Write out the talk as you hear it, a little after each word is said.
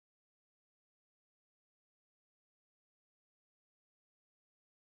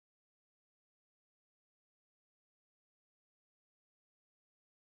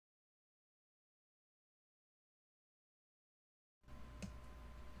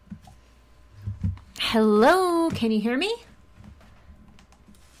Hello, can you hear me?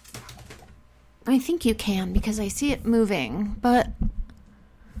 I think you can because I see it moving, but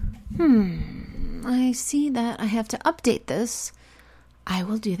I see that I have to update this. I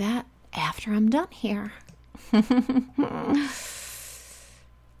will do that after I'm done here.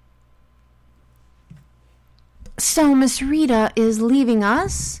 So Miss Rita is leaving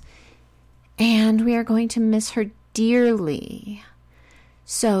us, and we are going to miss her dearly.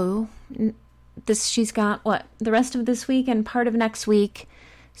 So she's got the rest of this week and part of next week.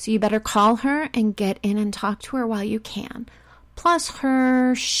 So you better call her and get in and talk to her while you can. Plus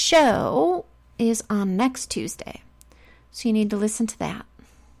her show is on next Tuesday. So you need to listen to that.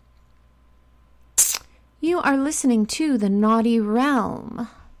 You are listening to The Naughty Realm.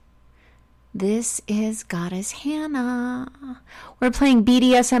 This is Goddess Hannah. We're playing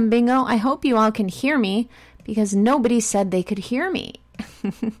BDSM Bingo. I hope you all can hear me because nobody said they could hear me.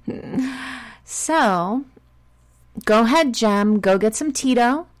 So, go ahead, Jem. Go get some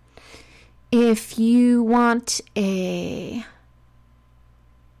Tito. If you want a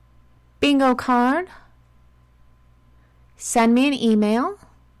bingo card, send me an email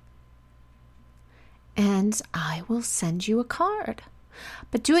and I will send you a card.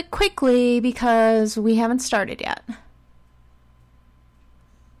 But do it quickly because we haven't started yet.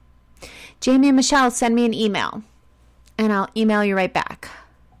 Jamie and Michelle, send me an email and I'll email you right back.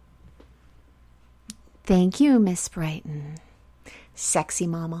 Thank you, Miss Brighton. Sexy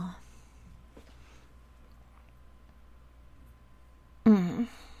mama.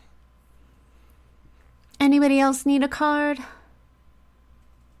 Anybody else need a card?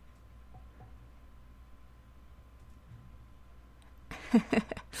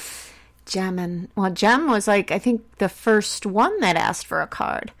 Jem was I think the first one that asked for a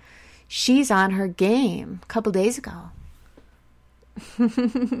card. She's on her game a couple days ago.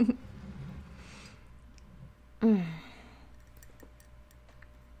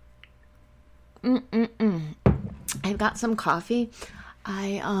 I've got some coffee.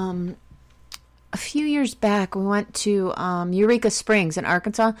 A few years back, we went to Eureka Springs in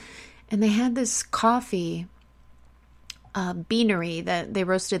Arkansas, and they had this coffee beanery that they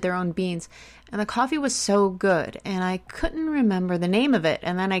roasted their own beans, and the coffee was so good, and I couldn't remember the name of it,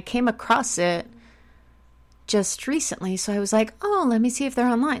 and then I came across it just recently, so I was like, oh, let me see if they're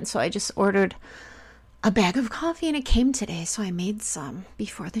online. So I just ordered a bag of coffee, and it came today, so I made some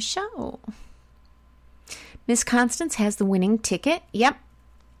before the show. Miss Constance has the winning ticket. Yep.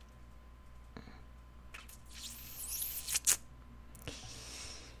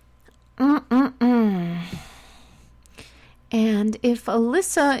 And if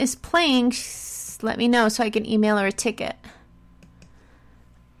Alyssa is playing, let me know so I can email her a ticket.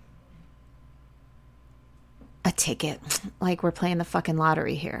 A ticket. Like we're playing the fucking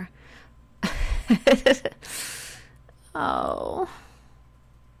lottery here. Oh.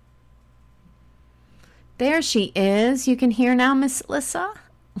 There she is. You can hear now, Miss Alyssa.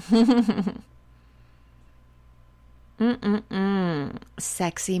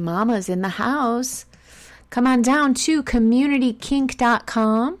 Sexy mama's in the house. Come on down to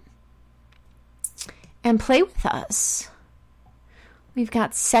communitykink.com and play with us. We've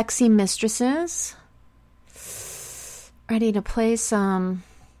got sexy mistresses ready to play some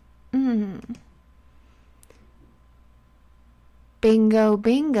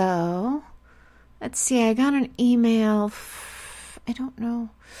bingo. Let's see, I got an email. I don't know.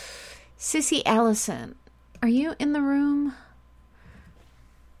 Sissy Allison, are you in the room?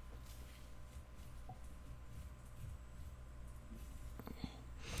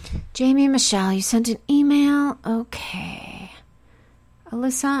 Jamie and Michelle, you sent an email? Okay.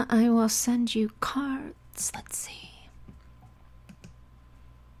 Alyssa, I will send you cards. Let's see.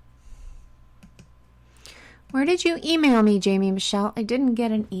 Where did you email me, Jamie and Michelle? I didn't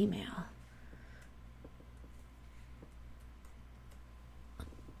get an email.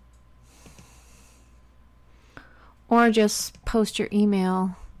 Or just post your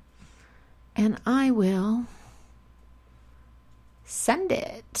email and I will send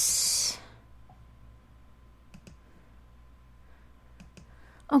it.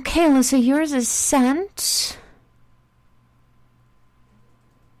 Okay, Alyssa, yours is sent.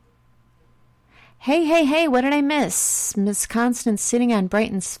 Hey, what did I miss? Miss Constance sitting on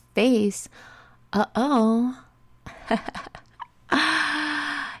Brighton's face. Uh-oh.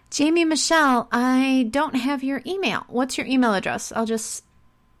 Jamie Michelle, I don't have your email. What's your email address? I'll just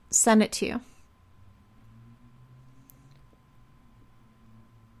send it to you.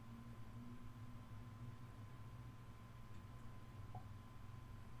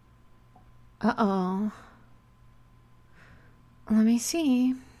 Uh-oh. Let me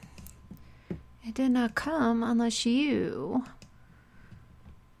see. It did not come unless you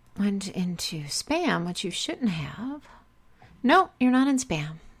went into spam, which you shouldn't have. No, you're not in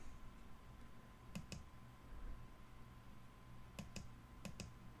spam.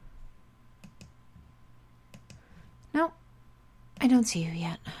 No, I don't see you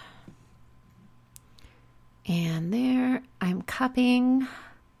yet. And there, I'm copying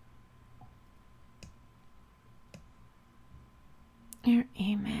your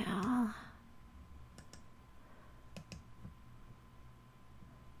email.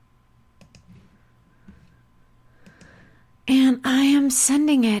 And I am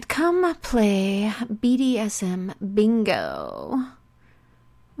sending it. Come play BDSM Bingo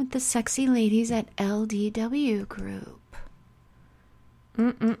with the sexy ladies at LDW Group.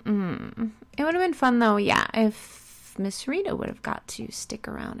 It would have been fun, though, yeah, if Miss Rita would have got to stick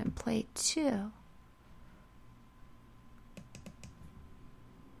around and play, too.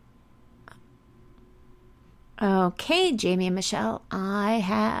 Okay, Jamie and Michelle, I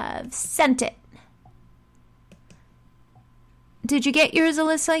have sent it. Did you get yours,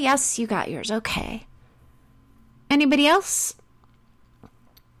 Alyssa? Yes, you got yours. Okay. Anybody else?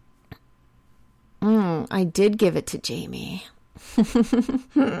 I did give it to Jamie.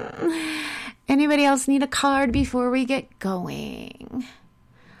 Anybody else need a card before we get going?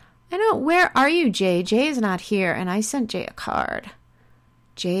 I know. Where are you, Jay? Jay is not here, and I sent Jay a card.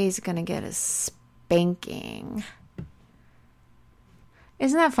 Jay's going to get a spanking.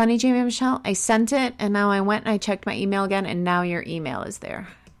 Isn't that funny, Jamie and Michelle? I sent it, and now I went and I checked my email again, and now your email is there.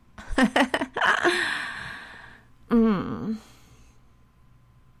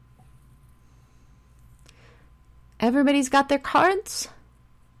 Everybody's got their cards?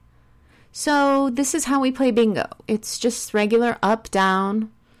 So this is how we play bingo. It's just regular up,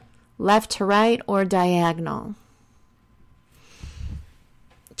 down, left to right, or diagonal.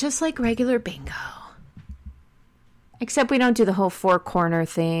 Just like regular bingo. Except we don't do the whole four corner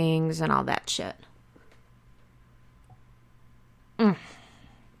things and all that shit.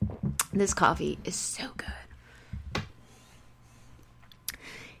 This coffee is so good.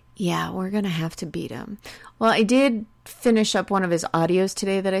 Yeah, we're going to have to beat him. Well, I did finish up one of his audios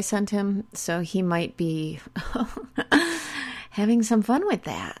today that I sent him, so he might be having some fun with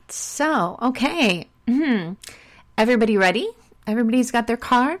that. So, okay. Everybody ready? Everybody's got their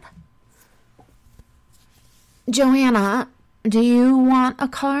card? Joanna, do you want a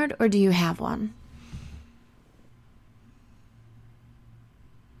card or do you have one?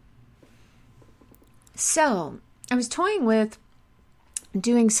 So, I was toying with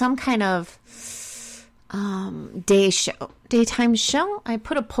doing some kind of daytime show. I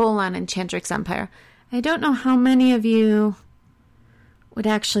put a poll on Enchantrix Empire. I don't know how many of you would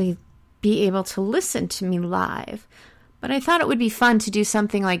actually be able to listen to me live, but I thought it would be fun to do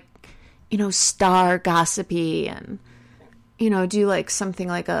something like, star gossipy and, do like something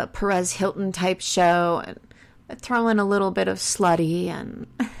like a Perez Hilton type show and throw in a little bit of slutty and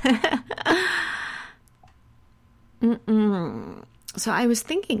So I was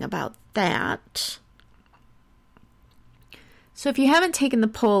thinking about that. So if you haven't taken the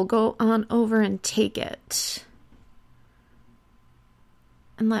poll, go on over and take it.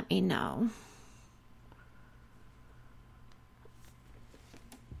 And let me know.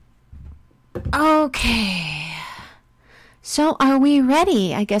 Okay. So are we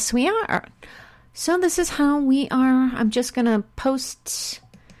ready? I guess we are. So this is how we are. I'm just going to post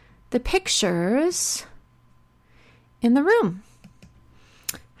the pictures in the room.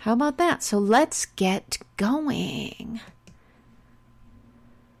 How about that? So let's get going.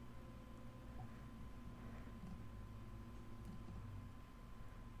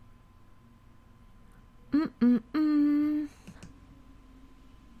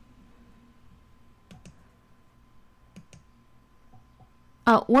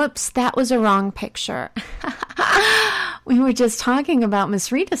 Oh, whoops, that was a wrong picture. We were just talking about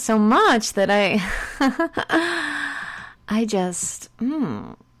Miss Rita so much that I just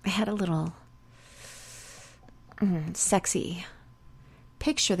had a little sexy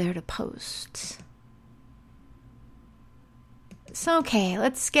picture there to post. So, okay,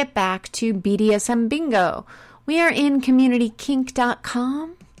 let's get back to BDSM Bingo. We are in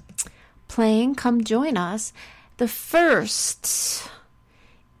communitykink.com playing. Come join us. The first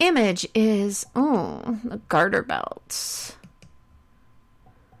image is, the garter belts.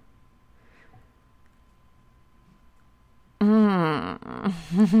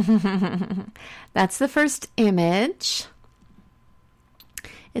 That's the first image.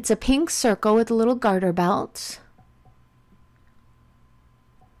 It's a pink circle with a little garter belt.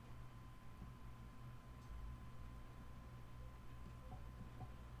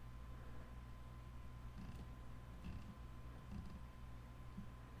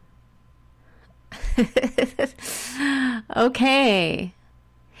 Okay.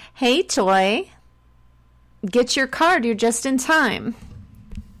 Hey, Toy. Get your card. You're just in time.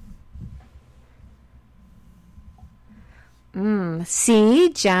 See?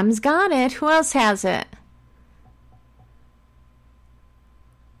 Gem's got it. Who else has it?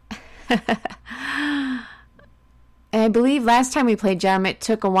 I believe last time we played Gem, it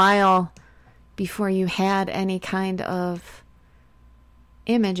took a while before you had any kind of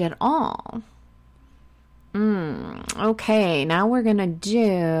image at all. Okay, now we're going to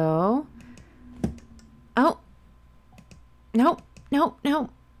do... Oh. No.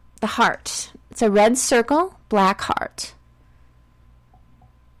 The heart. It's a red circle, black heart.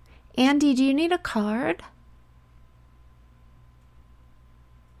 Andy, do you need a card?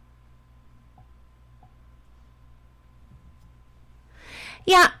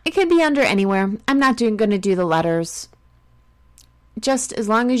 Yeah, it could be under anywhere. I'm not going to do the letters. Just as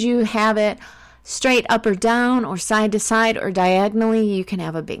long as you have it straight up or down or side to side or diagonally, you can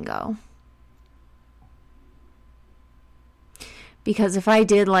have a bingo. Because if I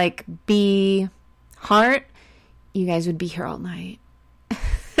did like B heart, you guys would be here all night.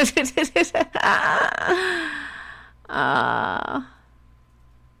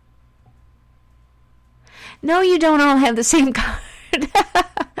 No, you don't all have the same card.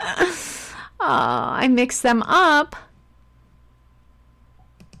 I mixed them up.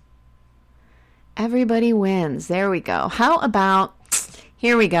 Everybody wins. There we go. How about,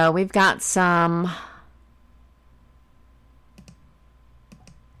 here we go. We've got some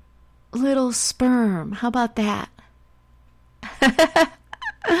little sperm. How about that?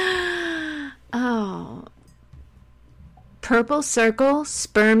 Oh. Purple circle,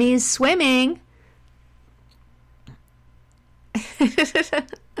 spermies swimming.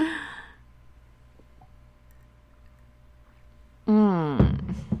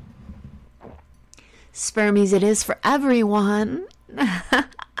 Spermies it is for everyone.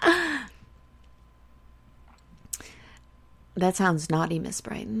 That sounds naughty, Miss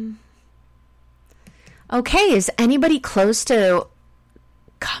Brighton. Okay, is anybody close to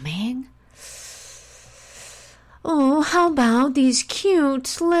coming? Oh, how about these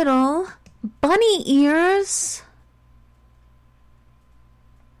cute little bunny ears?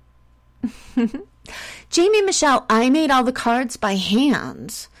 Jamie Michelle, I made all the cards by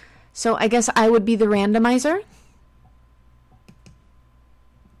hand. So I guess I would be the randomizer?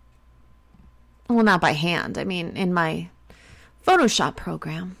 Well, not by hand. I mean, in my Photoshop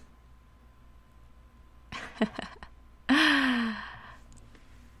program.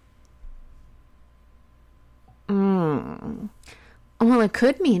 Well, it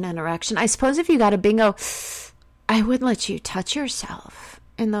could mean an erection. I suppose if you got a bingo, I would let you touch yourself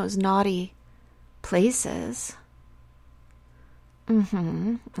in those naughty places.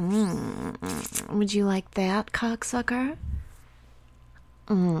 Would you like that, cocksucker?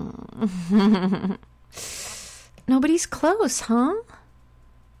 Nobody's close, huh?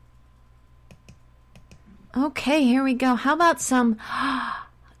 Okay, here we go. How about some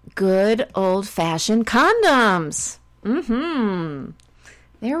good old-fashioned condoms?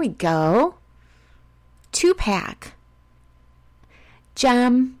 There we go. 2-pack.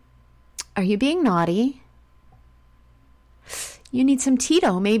 Gem, are you being naughty? You need some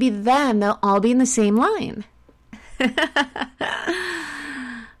Tito. Maybe then they'll all be in the same line.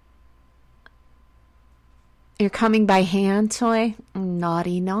 You're coming by hand, Toy?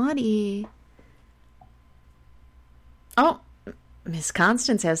 Naughty, naughty. Oh, Miss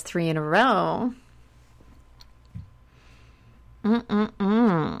Constance has 3 in a row.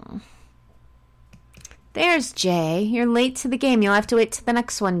 There's Jay. You're late to the game. You'll have to wait to the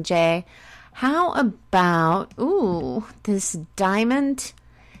next one, Jay. How about, this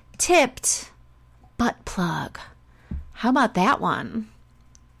diamond-tipped butt plug? How about that one?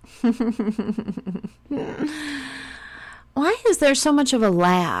 Why is there so much of a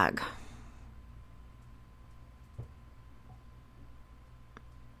lag?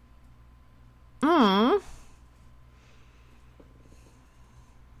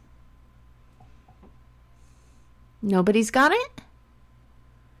 Nobody's got it?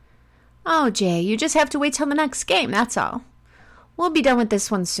 Oh, Jay, you just have to wait till the next game, that's all. We'll be done with this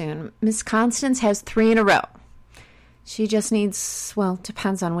one soon. Miss Constance has 3 in a row. She just needs, well,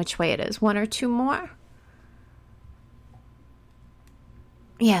 depends on which way it is. 1 or 2 more?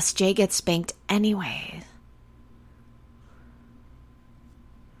 Yes, Jay gets spanked anyway.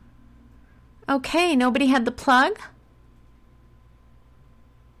 Okay, nobody had the plug?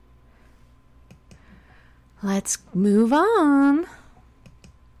 Let's move on.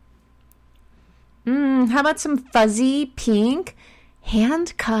 How about some fuzzy pink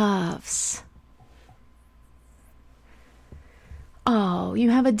handcuffs? Oh, you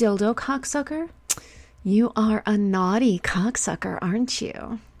have a dildo cocksucker? You are a naughty cocksucker, aren't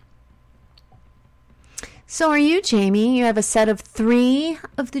you? So are you, Jamie? You have a set of 3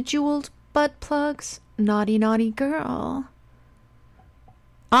 of the jeweled butt plugs? Naughty, naughty girl.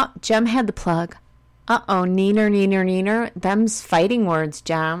 Oh, Jem had the plug. Uh-oh, neener, neener, neener. Them's fighting words,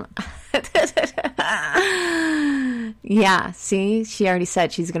 Jem. Yeah, see? She already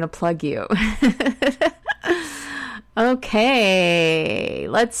said she's going to plug you. Okay,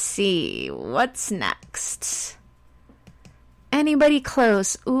 let's see. What's next? Anybody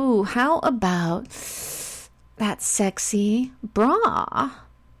close? Ooh, how about that sexy bra?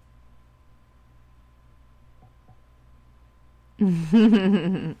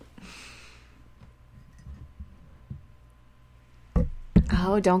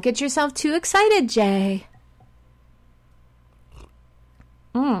 Oh, don't get yourself too excited, Jay.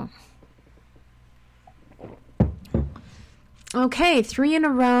 Okay, 3 in a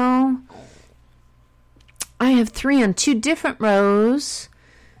row. I have 3 on 2 different rows.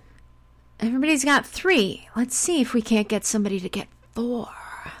 Everybody's got 3. Let's see if we can't get somebody to get 4.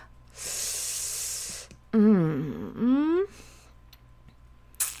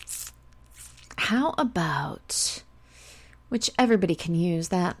 How about, which everybody can use,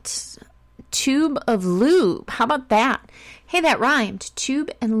 that tube of lube? How about that? Hey, that rhymed.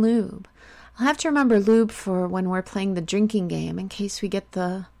 Tube and lube. I'll have to remember lube for when we're playing the drinking game in case we get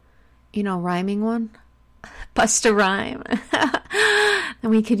the, rhyming one. Bust a rhyme.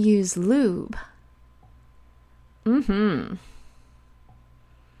 And we could use lube.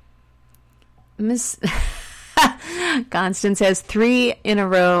 Miss Constance has 3 in a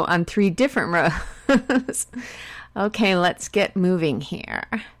row on 3 different rows. Okay, let's get moving here.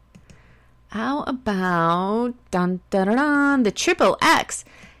 How about the triple X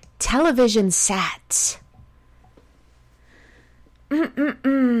television set?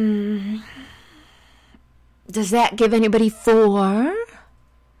 Does that give anybody 4?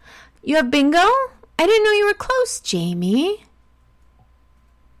 You have bingo? I didn't know you were close, Jamie.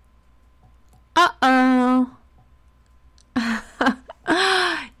 Uh-oh.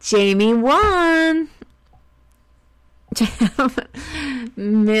 Jamie won.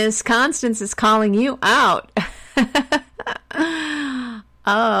 Miss Constance is calling you out.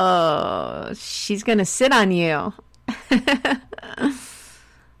 Oh, she's going to sit on you.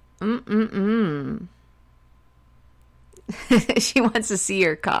 She wants to see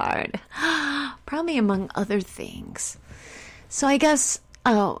your card. Probably among other things. So I guess,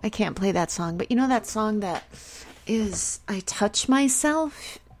 I can't play that song, but you know that song that is I Touch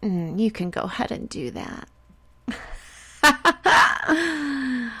Myself? You can go ahead and do that.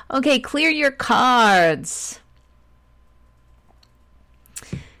 Okay, clear your cards.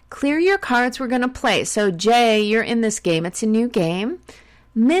 Clear your cards. We're going to play. So, Jay, you're in this game. It's a new game.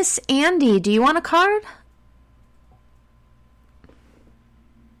 Miss Andy, do you want a card?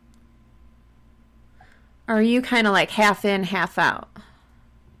 Or are you kind of like half in, half out?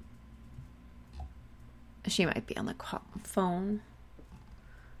 She might be on the phone.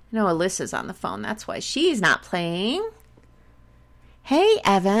 No, Alyssa's on the phone. That's why she's not playing. Hey,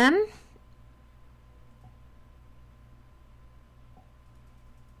 Evan.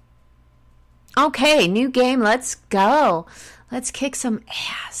 Okay, new game. Let's go. Let's kick some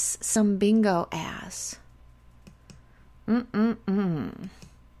ass. Some bingo ass.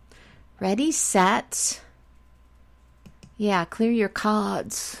 Ready, set. Yeah, clear your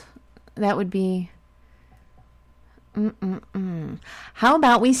cards. That would be... How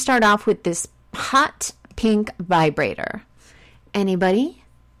about we start off with this hot pink vibrator? Anybody?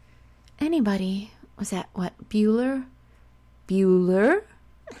 Anybody? Was that what? Bueller? Bueller?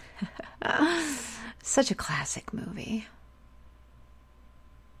 Such a classic movie.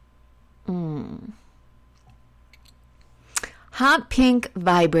 Hot pink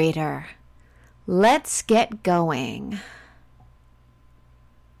vibrator. Let's get going.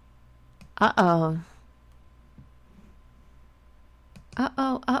 Uh-oh.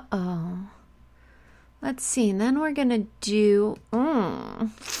 Let's see. And then we're going to do...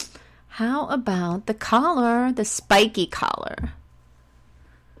 How about the collar? The spiky collar.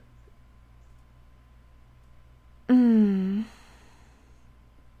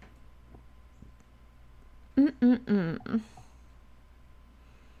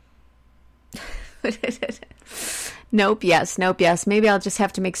 Nope, yes. Maybe I'll just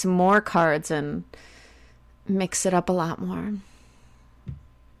have to make some more cards and mix it up a lot more.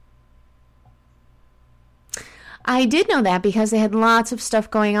 I did know that because they had lots of stuff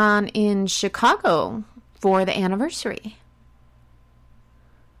going on in Chicago for the anniversary.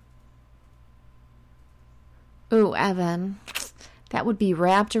 Ooh, Evan. That would be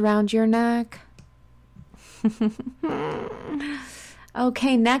wrapped around your neck.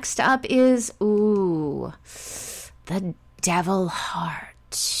 Okay, next up is, the devil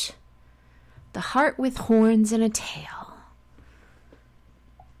heart. The heart with horns and a tail.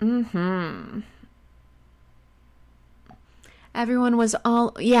 Everyone was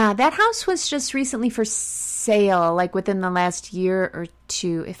that house was just recently for sale, like within the last year or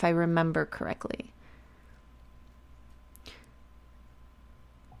two, if I remember correctly.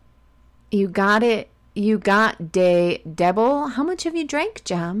 You got it. You got Devil. How much have you drank,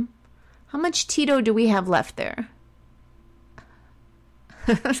 Jem? How much Tito do we have left there?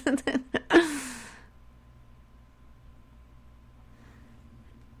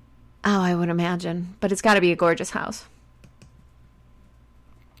 I would imagine. But it's got to be a gorgeous house.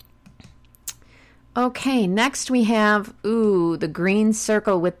 Okay, next we have, the green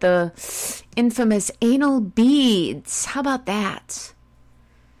circle with the infamous anal beads. How about that?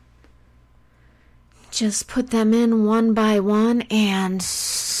 Just put them in one by one and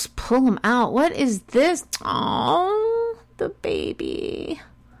pull them out. What is this? Oh, the baby.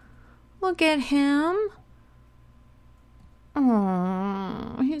 Look at him.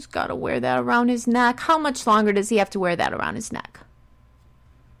 Oh, he's got to wear that around his neck. How much longer does he have to wear that around his neck?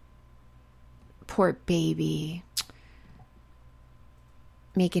 Poor baby.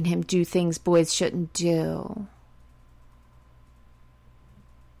 Making him do things boys shouldn't do.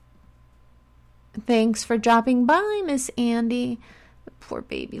 Thanks for dropping by, Miss Andy. Poor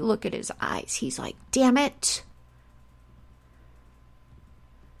baby, look at his eyes. He's like, damn it.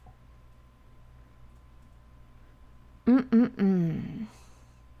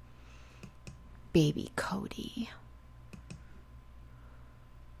 Baby Cody.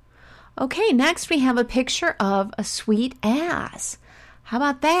 Okay, next we have a picture of a sweet ass. How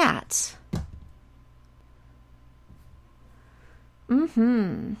about that?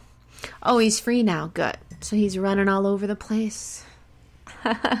 Oh, he's free now. Good. So he's running all over the place.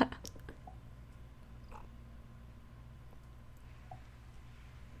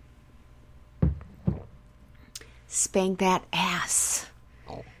 Spank that ass.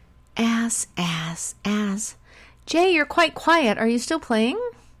 Ass, ass, ass. Jay, you're quite quiet. Are you still playing?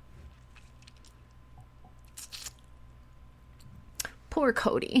 Poor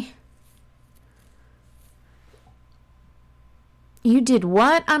Cody. You did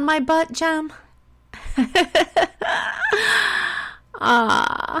what on my butt, Jem?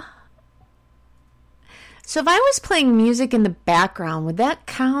 So if I was playing music in the background, would that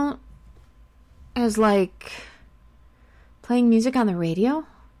count as like playing music on the radio?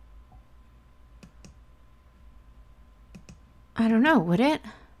 I don't know, would it?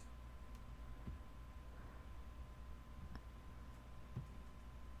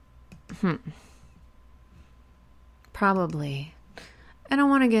 Probably. I don't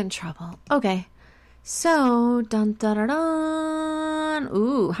want to get in trouble. Okay. So, dun dun dun dun.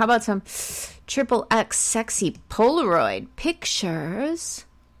 Ooh, how about some XXX sexy Polaroid pictures?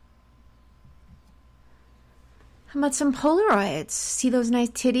 How about some Polaroids? See those nice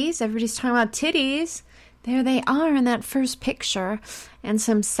titties? Everybody's talking about titties. There they are in that first picture. And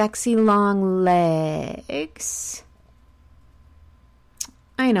some sexy long legs.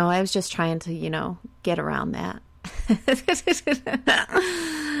 I know, I was just trying to, get around that.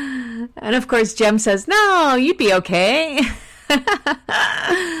 And of course, Jem says, no, you'd be okay.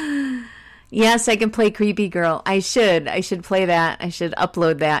 Yes, I can play Creepy Girl. I should play that. I should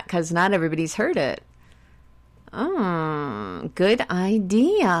upload that because not everybody's heard it. Oh, good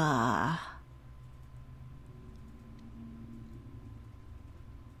idea.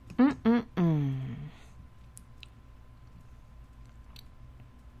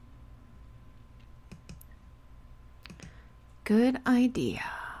 Good idea.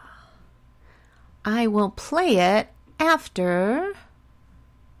 I will play it after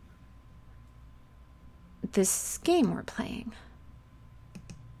this game we're playing.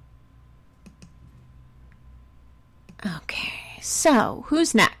 Okay, so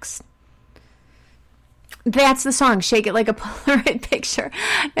who's next? That's the song, Shake It Like a Polaroid Picture.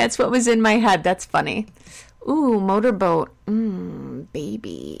 That's what was in my head. That's funny. Ooh, motorboat.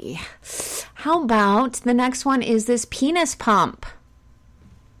 Baby. How about the next one is this penis pump?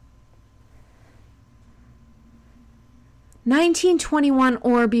 1921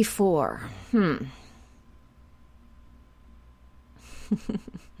 or before.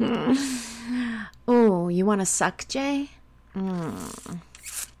 Oh, you want to suck, Jay?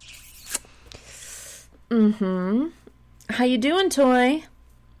 How you doing, toy?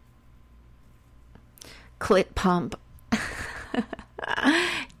 Clit pump.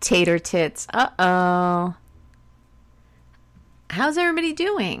 Tater tits. Uh-oh. How's everybody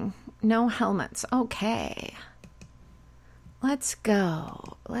doing? No helmets. Okay. Let's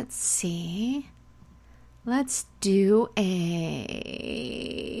go. Let's see. Let's do a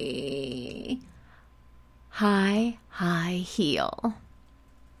high heel.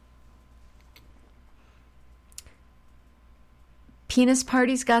 Penis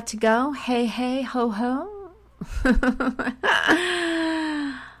party's got to go. Hey, hey, ho, ho.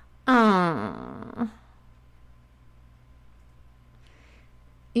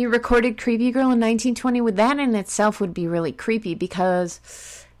 You recorded Creepy Girl in 1920. Well, that in itself would be really creepy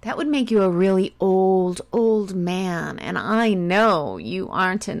because that would make you a really old man. And I know you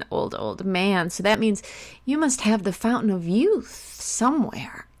aren't an old man. So that means you must have the fountain of youth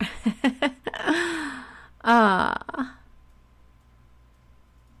somewhere.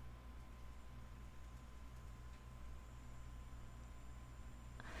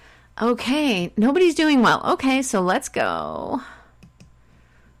 Okay, nobody's doing well. Okay, so let's go.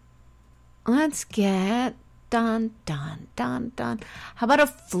 Let's get dun. How about a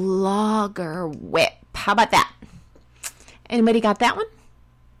flogger whip? How about that? Anybody got that one?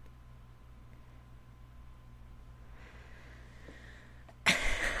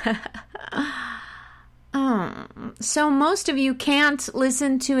 So most of you can't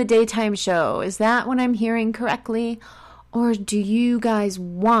listen to a daytime show. Is that what I'm hearing correctly? Or do you guys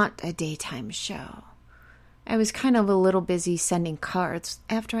want a daytime show? I was kind of a little busy sending cards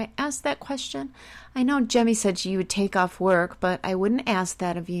after I asked that question. I know Jemmy said you would take off work, but I wouldn't ask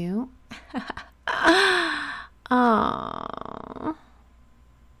that of you. Oh.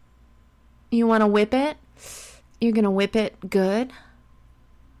 You want to whip it? You're going to whip it good?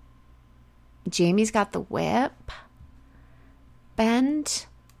 Jamie's got the whip. Bend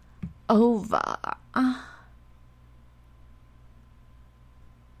over.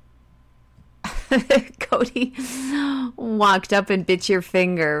 Cody walked up and bit your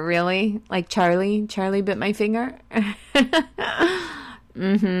finger. Really? Like Charlie? Charlie bit my finger?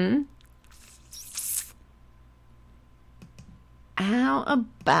 Mm-hmm. How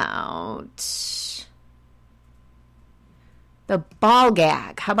about the ball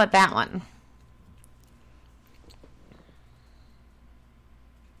gag? How about that one?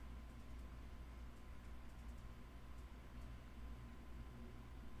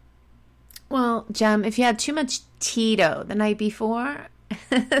 Well, Jem, if you had too much Tito the night before,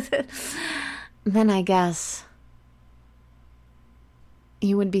 then I guess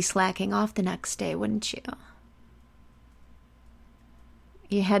you would be slacking off the next day, wouldn't you?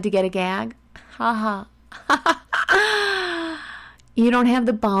 You had to get a gag? Ha ha. You don't have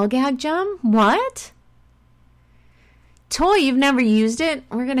the ball gag, Jem? What? Toy, you've never used it?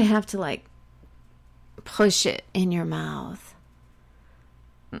 We're going to have to, push it in your mouth.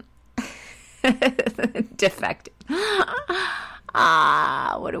 Defective.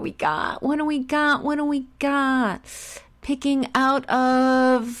 What do we got? Picking out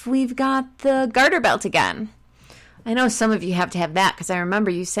of, we've got the garter belt again. I know some of you have to have that because I remember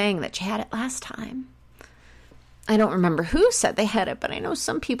you saying that you had it last time. I don't remember who said they had it, but I know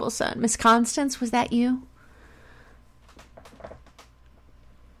some people said. Miss Constance, was that you?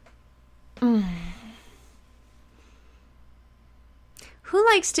 Who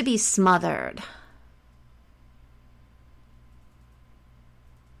likes to be smothered?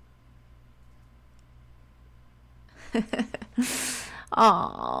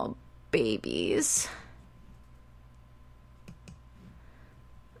 Oh, babies.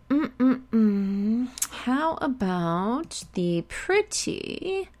 How about the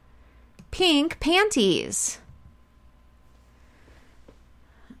pretty pink panties?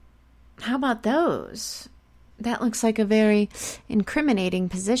 How about those? That looks like a very incriminating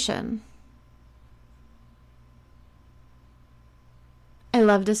position. I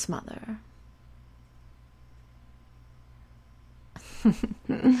love to smother.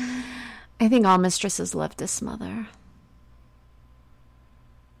 I think all mistresses love to smother.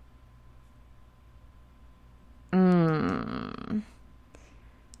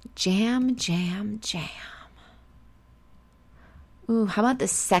 Jam. Ooh, how about the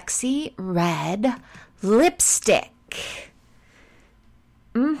sexy red lipstick?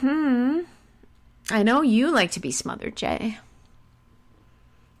 I know you like to be smothered, Jay.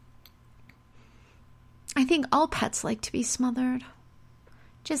 I think all pets like to be smothered.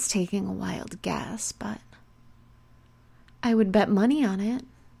 Just taking a wild guess, but I would bet money on it.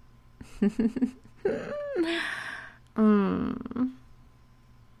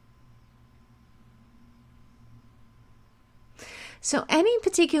 So any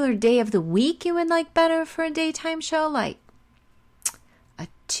particular day of the week you would like better for a daytime show? Like a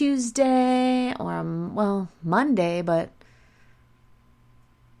Tuesday or, Monday, but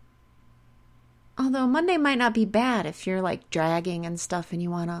Although Monday might not be bad if you're like dragging and stuff and you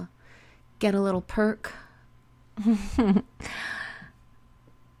want to get a little perk.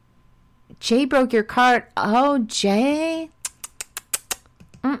 Jay broke your card. Oh, Jay.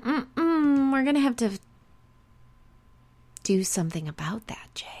 We're going to have to do something about that,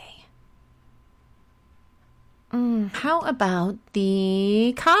 Jay. How about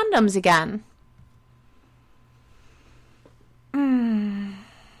the condoms again?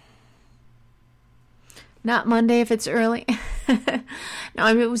 Not Monday if it's early. No,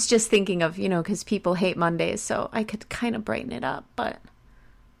 I was just thinking of, because people hate Mondays, so I could kind of brighten it up, but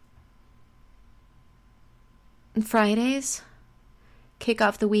Fridays, kick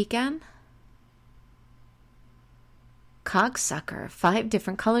off the weekend. Cocksucker, 5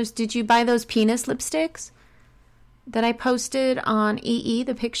 different colors. Did you buy those penis lipsticks that I posted on EE,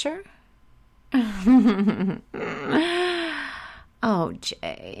 the picture? Oh,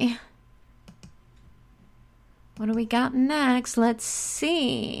 Jay. What do we got next? Let's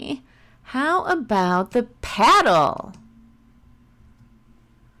see. How about the paddle?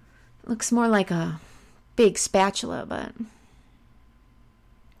 Looks more like a big spatula, but...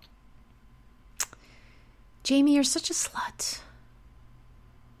 Jamie, you're such a slut.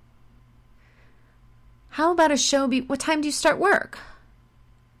 How about a show? What time do you start work?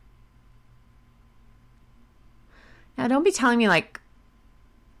 Now, don't be telling me,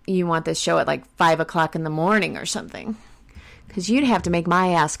 you want this show at 5 o'clock in the morning or something. Because you'd have to make my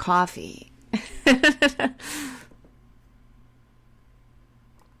ass coffee.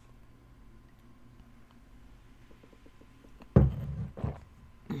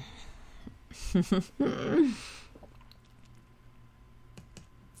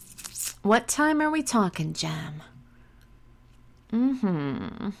 What time are we talking, Jam?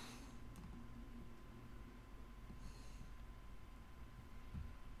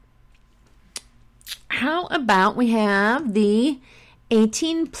 How about we have the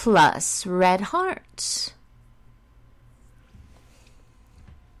 18 plus red hearts?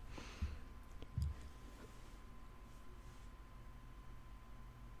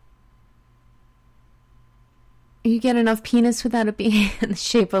 You get enough penis without it being in the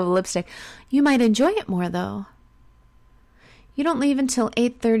shape of a lipstick. You might enjoy it more, though. You don't leave until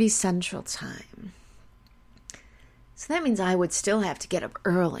 8:30 Central Time. So that means I would still have to get up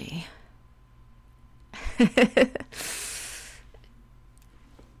early.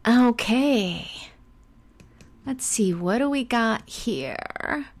 Okay. Let's see. What do we got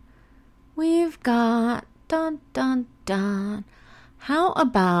here? We've got... Dun, dun, dun. How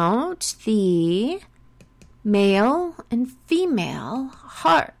about the... male and female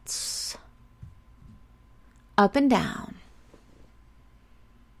hearts. Up and down.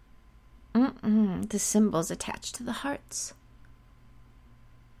 The symbols attached to the hearts.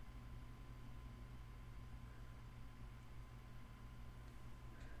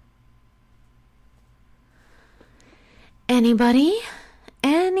 Anybody?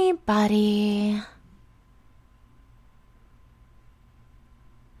 Anybody?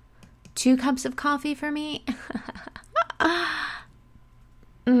 2 cups of coffee for me?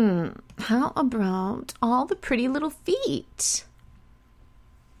 How about all the pretty little feet?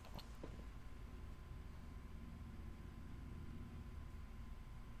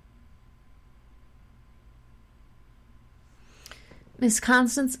 Miss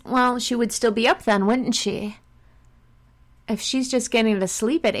Constance, well, she would still be up then, wouldn't she? If she's just getting to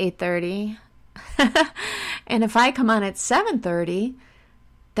sleep at 8:30, and if I come on at 7:30,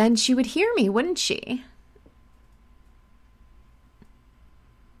 then she would hear me, wouldn't she?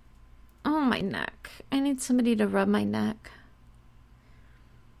 Oh, my neck. I need somebody to rub my neck.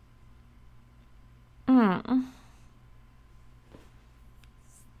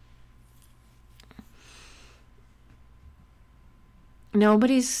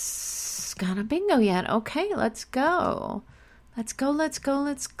 Nobody's got a bingo yet. Okay, let's go. Let's go, let's go,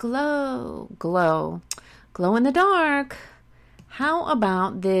 let's glow. Glow. Glow in the dark. How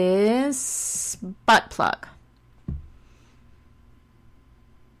about this butt plug?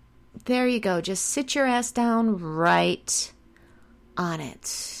 There you go. Just sit your ass down right on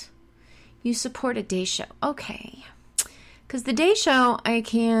it. You support a day show. Okay. Because the day show I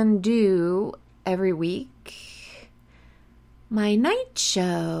can do every week. My night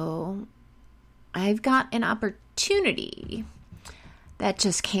show, I've got an opportunity that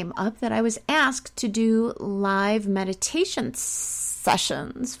just came up that I was asked to do live meditation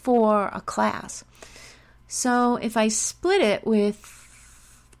sessions for a class. So if I split it with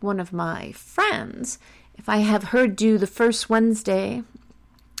one of my friends, if I have her do the first Wednesday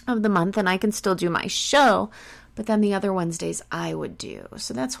of the month, and I can still do my show, But then the other Wednesdays I would do.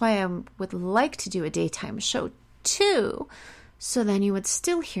 So that's why I would like to do a daytime show too. So then you would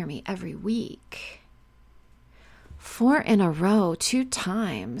still hear me every week. 4 in a row, 2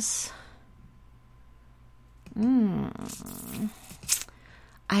 times. I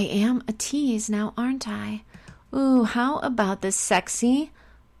am a tease now, aren't I? Ooh, how about this sexy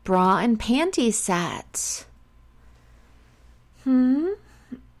bra and panty set?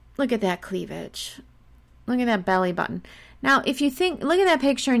 Look at that cleavage. Look at that belly button. Now, if you look at that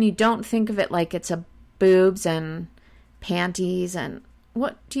picture and you don't think of it like it's a boobs and panties and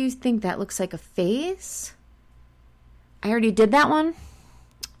what do you think that looks like, a face? I already did that one.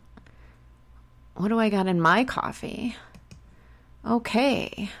 What do I got in my coffee?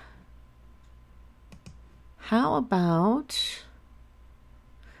 Okay. How about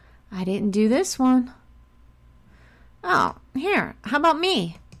I didn't do this one? Oh, here. How about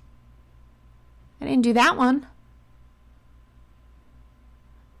me? I didn't do that one.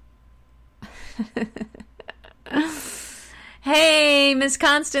 Hey, Miss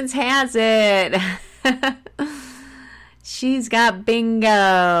Constance has it. She's got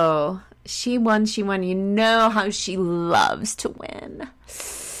bingo. She won. You know how she loves to win.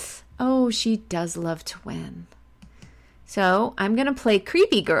 Oh, she does love to win. So I'm going to play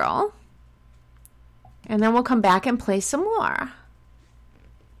Creepy Girl. And then we'll come back and play some more.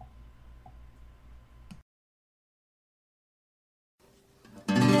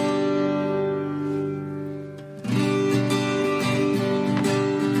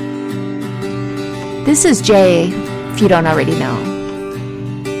 This is Jay, if you don't already know.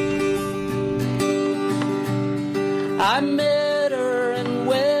 I met her and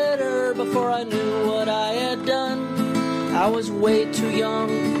wed her before I knew what I had done. I was way too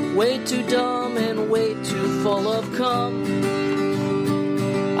young, way too dumb, and way too full of cum.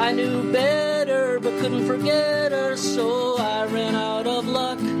 I knew better but couldn't forget her, so I ran out of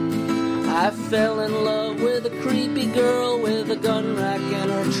luck. I fell in love with a creepy girl with a gun rack in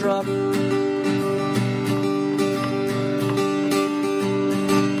her truck.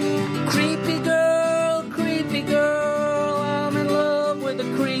 Creepy girl, I'm in love with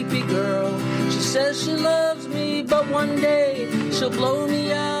a creepy girl. She says she loves me, but one day she'll blow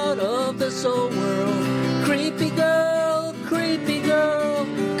me out of this old world. Creepy girl,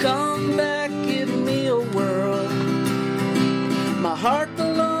 come back, give me a whirl. My heart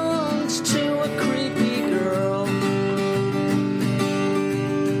belongs to a creepy girl.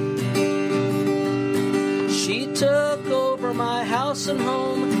 She took over my house and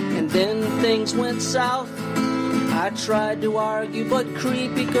home, and then things went south. I tried to argue, but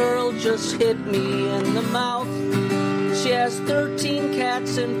creepy girl just hit me in the mouth. She has 13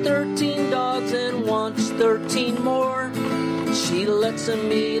 cats and 13 dogs and wants 13 more. She lets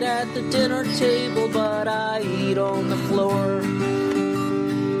them eat at the dinner table, but I eat on the floor.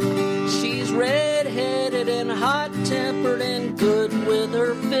 She's red-headed and hot-tempered and good with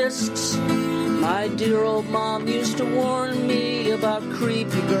her fists. My dear old mom used to warn me about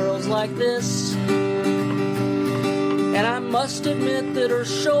creepy girls like this. And I must admit that her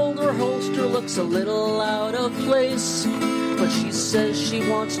shoulder holster looks a little out of place. But she says she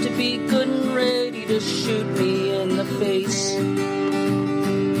wants to be good and ready to shoot me in the face.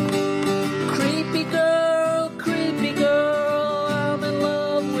 Creepy girl, I'm in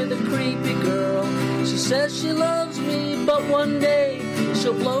love with a creepy girl. She says she loves me, but one day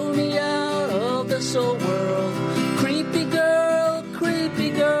she'll blow me out of this old world. Creepy girl,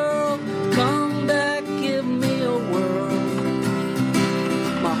 come back, give me a whirl.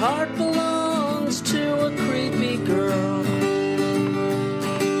 My heart belongs to a creepy girl.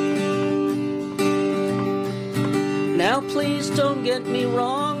 Now please don't get me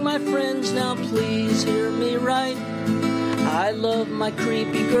wrong, my friends, now please hear me right. I love my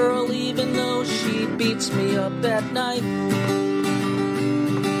creepy girl even though she beats me up at night.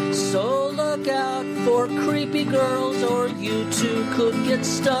 So look out for creepy girls or you too could get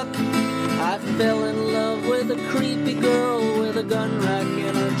stuck. I fell in love with a creepy girl with a gun rack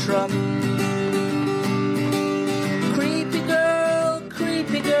in her truck. Creepy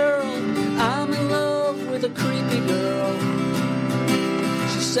girl, I'm in love with a creepy girl.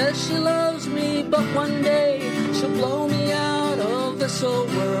 She says she loves me, but one day she'll blow me out of this old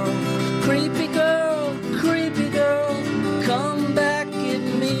world. Creepy girl, come back, give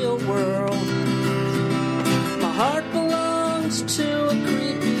me a whirl. My heart belongs to a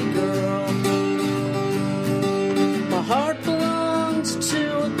creepy girl. My heart belongs to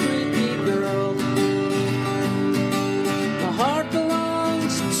a creepy girl. My heart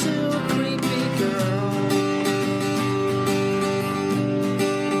belongs to a creepy girl.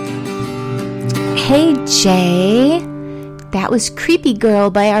 Okay, Jay. That was Creepy Girl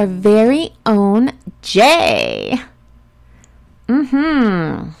by our very own Jay.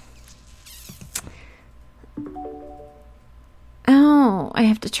 Oh, I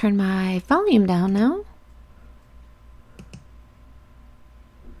have to turn my volume down now.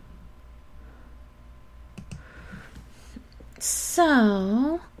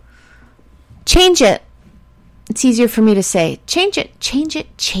 So, change it. It's easier for me to say. Change it, change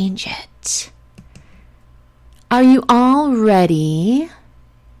it, change it. Are you all ready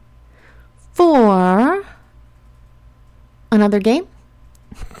for another game?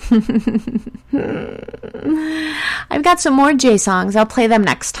 I've got some more Jay songs. I'll play them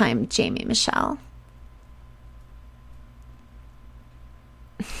next time, Jamie Michelle.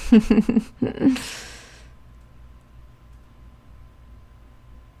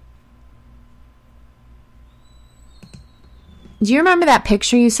 Do you remember that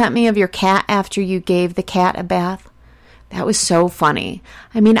picture you sent me of your cat after you gave the cat a bath? That was so funny.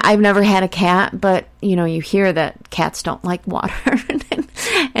 I mean, I've never had a cat, but, you know, you hear that cats don't like water.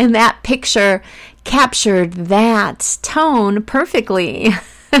 And that picture captured that tone perfectly.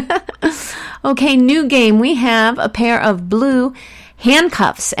 Okay, new game. We have a pair of blue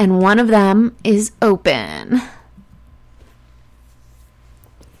handcuffs, and one of them is open.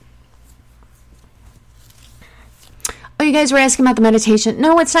 Oh, you guys were asking about the meditation.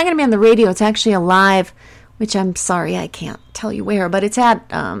 No, it's not going to be on the radio. It's actually a live, which I'm sorry I can't tell you where, but it's at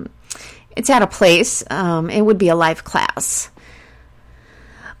a place. It would be a live class.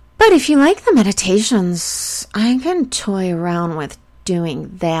 But if you like the meditations, I can toy around with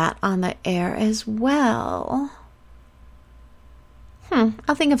doing that on the air as well.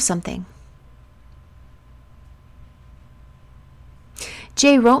 I'll think of something.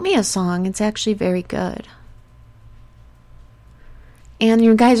 Jay wrote me a song. It's actually very good. And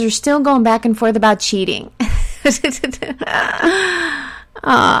you guys are still going back and forth about cheating.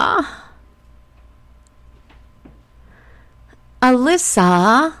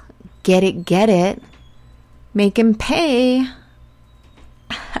 Alyssa, get it. Make him pay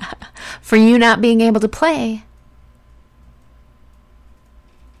for you not being able to play.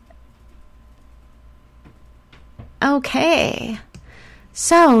 Okay.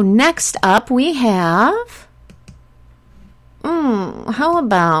 So next up we have... how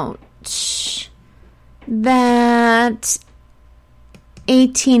about that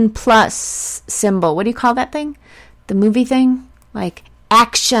 18 plus symbol? What do you call that thing? The movie thing? Like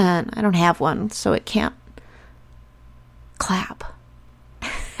action. I don't have one, so it can't clap.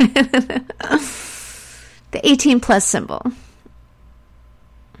 The 18 plus symbol.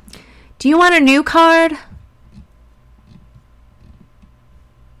 Do you want a new card?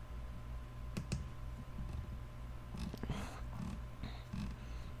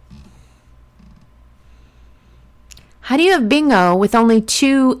 How do you have bingo with only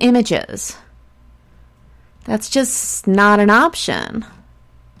 2 images? That's just not an option.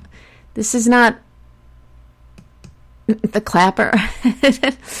 This is not the clapper.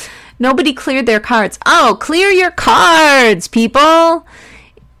 Nobody cleared their cards. Oh, clear your cards, people.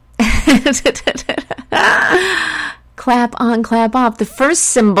 Clap on, clap off. The first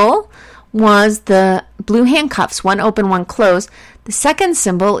symbol was the blue handcuffs, one open, one closed. The second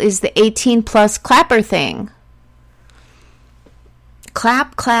symbol is the 18 plus clapper thing.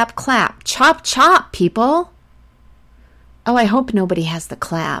 Clap, clap, clap. Chop, chop, people. Oh, I hope nobody has the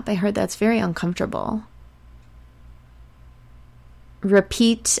clap. I heard that's very uncomfortable.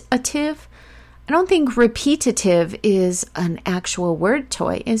 Repeatative? I don't think repeatative is an actual word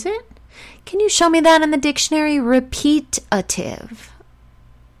toy, is it? Can you show me that in the dictionary? Repeatative.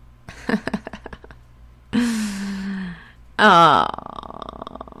 Oh.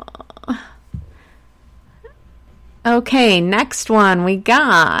 Okay, next one we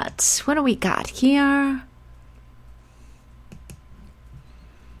got. What do we got here?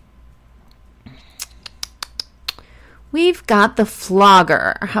 We've got the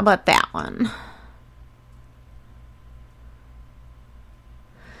flogger. How about that one?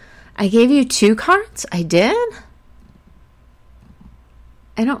 I gave you 2 cards? I did?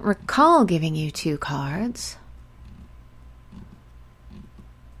 I don't recall giving you 2 cards.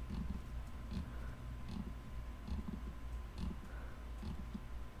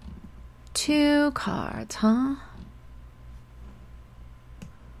 Two cards, huh?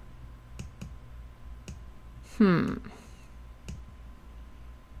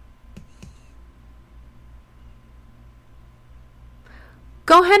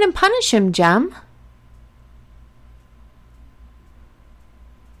 Go ahead and punish him, Jem.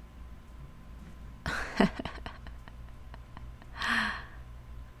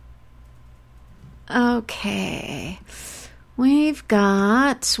 Okay. We've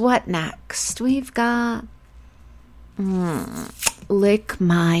got, what next? We've got lick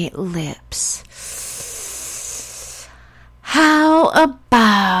my lips. How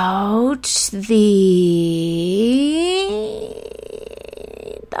about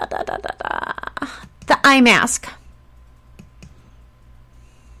the eye mask?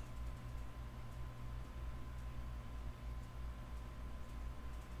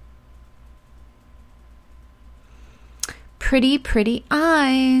 Pretty, pretty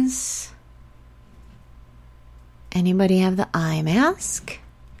eyes. Anybody have the eye mask?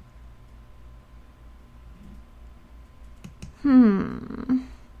 Does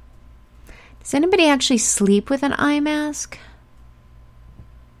anybody actually sleep with an eye mask?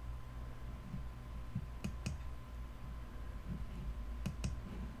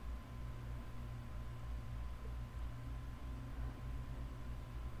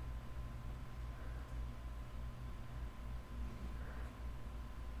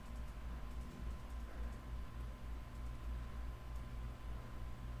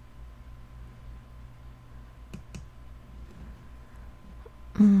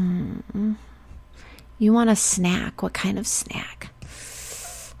 You want a snack? What kind of snack?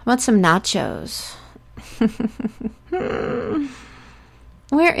 How about some nachos?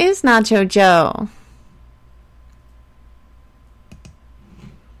 Where is Nacho Joe?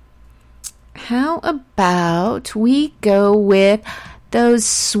 How about we go with those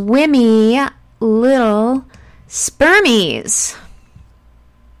swimmy little spermies?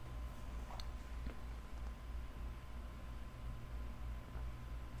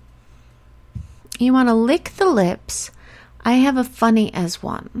 You want to lick the lips. I have a funny as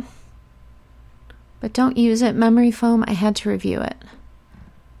one. But don't use it. Memory foam, I had to review it.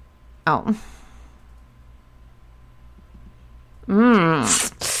 Oh.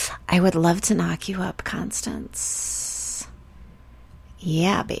 I would love to knock you up, Constance.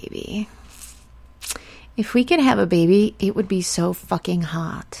 Yeah, baby. If we could have a baby, it would be so fucking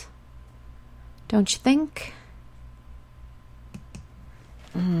hot. Don't you think?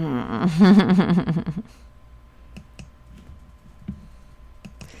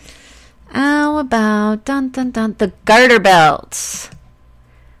 How about the garter belts?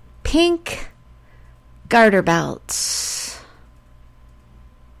 Pink garter belts.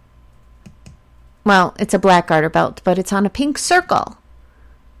 Well, it's a black garter belt, but it's on a pink circle.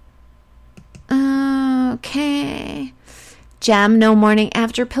 Okay. Jam, no morning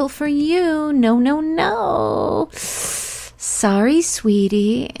after pill for you. No, no, no. Sorry,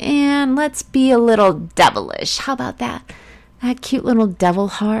 sweetie. And let's be a little devilish. How about that? That cute little devil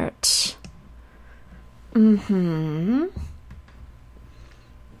heart. I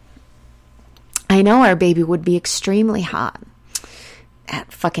know our baby would be extremely hot.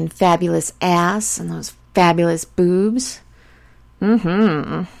 That fucking fabulous ass and those fabulous boobs.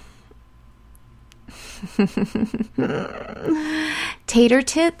 Tater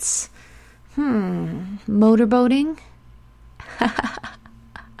tits. Motorboating.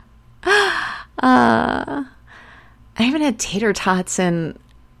 I haven't had tater tots in,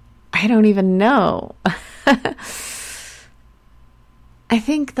 I don't even know. I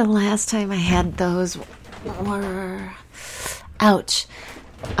think the last time I had those were, ouch,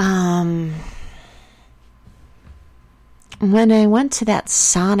 when I went to that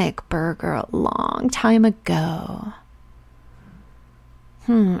Sonic Burger a long time ago.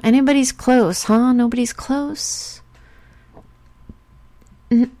 Anybody's close, huh? Nobody's close?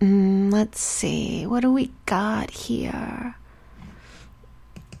 Let's see. What do we got here?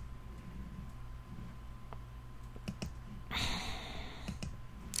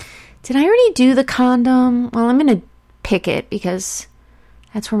 Did I already do the condom? Well, I'm going to pick it because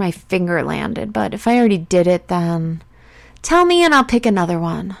that's where my finger landed. But if I already did it, then tell me and I'll pick another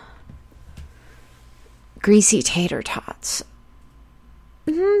one. Greasy tater tots.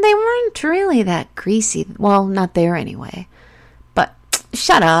 They weren't really that greasy. Well, not there anyway. But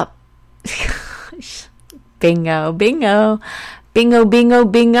shut up. Bingo, bingo. Bingo, bingo,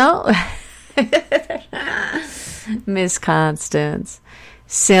 bingo. Miss Constance.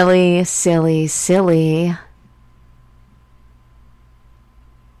 Silly, silly, silly.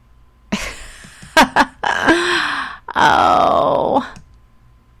 Oh.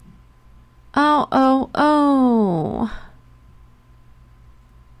 Oh, oh, oh.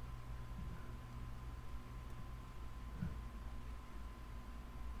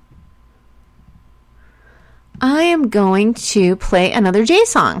 I am going to play another J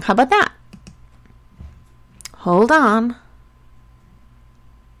song. How about that? Hold on.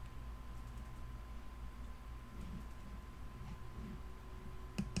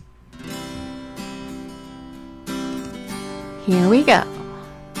 Here we go.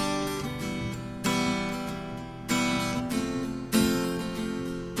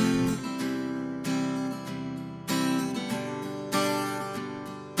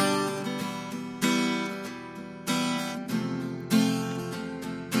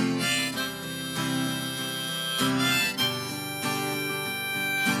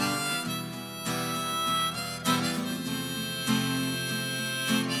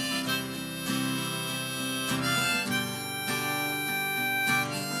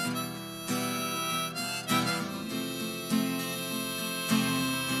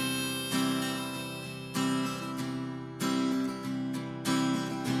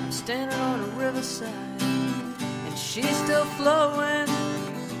 Standing on a riverside, and she's still flowing.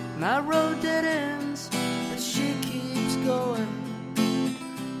 My road dead ends, but she keeps going.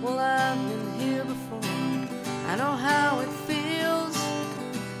 Well, I've been here before. I know how it feels.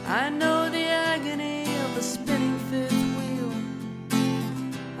 I know the agony of the spinning fifth wheel.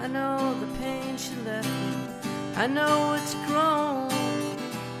 I know the pain she left me. I know it's grown.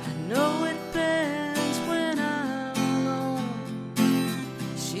 I know it bends when I'm alone.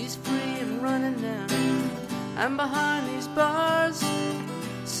 She's free and running now. I'm behind these bars.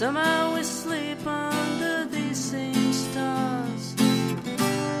 Somehow we sleep under these same stars.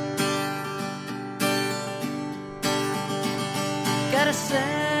 Got a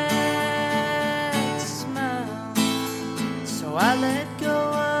sad smile, so I let go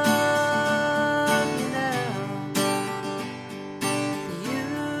of you now.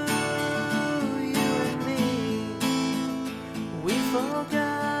 You and me, we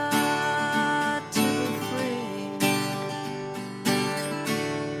forgot to be free.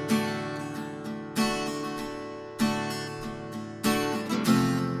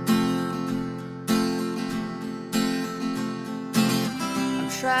 I'm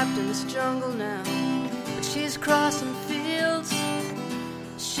trapped in this jungle now, but she's crossing fields.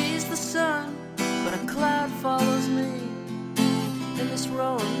 She's the sun, but a cloud follows me. In this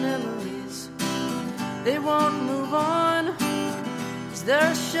row of memories, they won't move on. Is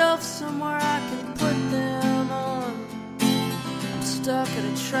there a shelf somewhere I can put them on? I'm stuck at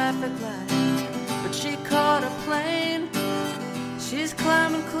a traffic light, but she caught a plane. She's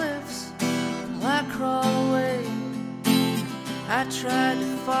climbing cliffs while I crawl away. I tried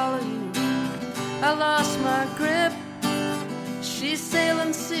to follow you, I lost my grip. She's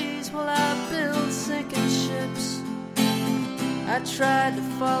sailing seas while I build sinking ships. I tried to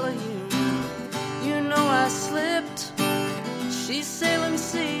follow you, you know I slipped. She's sailing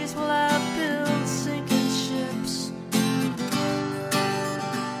seas while I build sinking ships.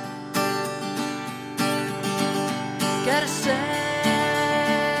 Got a sad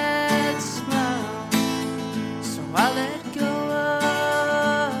smile, so I let go of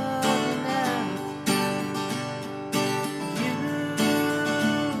you now.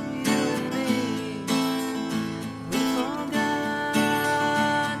 You and me, we forgot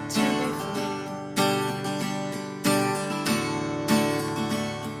to be free.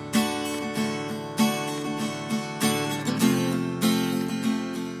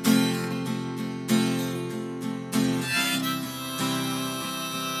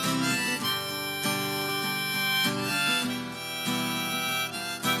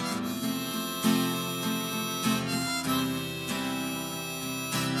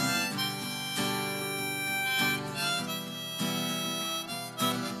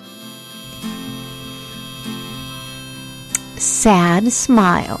 Sad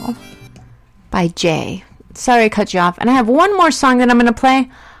Smile by Jay. Sorry I cut you off. And I have one more song that I'm going to play,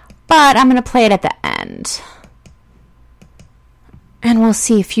 but I'm going to play it at the end. And we'll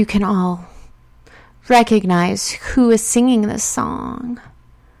see if you can all recognize who is singing this song.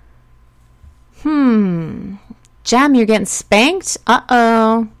 Jem, you're getting spanked?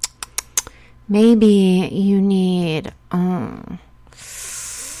 Uh-oh. Maybe you need, I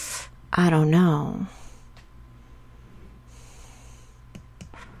don't know,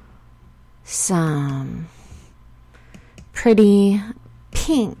 some pretty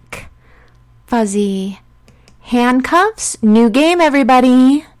pink, fuzzy handcuffs. New game,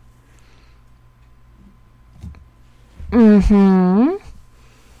 everybody.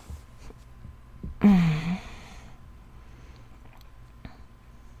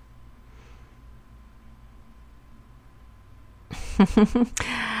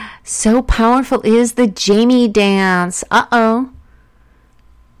 So powerful is the Jamie dance. Uh-oh.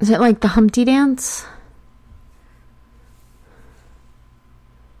 Is it like the Humpty dance?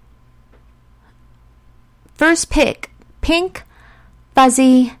 First pick, pink,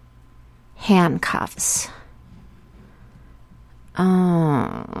 fuzzy handcuffs.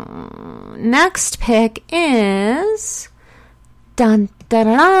 Next pick is Dun, dun,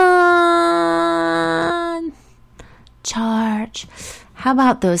 dun, dun. Charge. How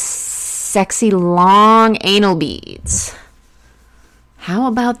about those sexy long anal beads? How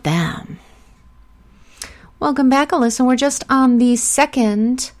about them? Welcome back, Alyssa. We're just on the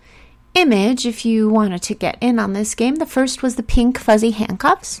second image if you wanted to get in on this game. The first was the pink fuzzy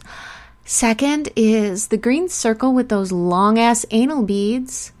handcuffs. Second is the green circle with those long-ass anal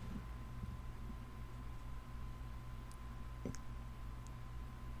beads.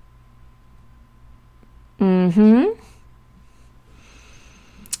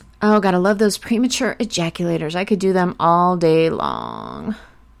 Oh, gotta love those premature ejaculators. I could do them all day long.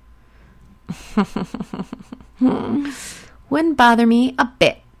 Wouldn't bother me a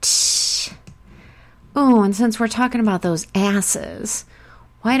bit. Oh, and since we're talking about those asses,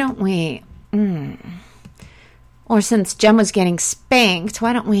 why don't we... Or since Jem was getting spanked,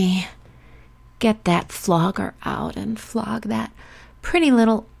 why don't we get that flogger out and flog that pretty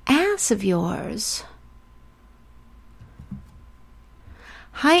little ass of yours?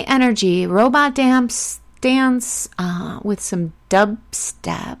 High energy robot dance with some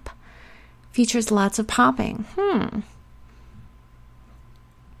dubstep. Features lots of popping.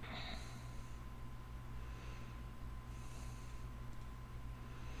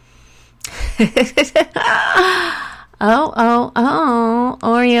 Oh,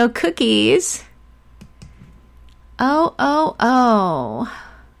 Oreo cookies. Oh.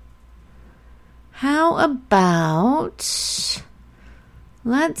 How about...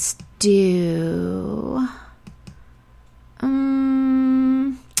 Let's do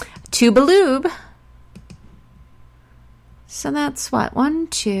Tubaloob. So that's what? 1,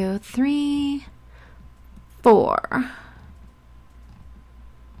 2, 3, 4.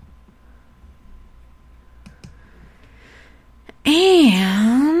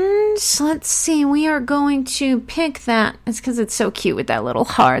 And let's see, we are going to pick that. It's because it's so cute with that little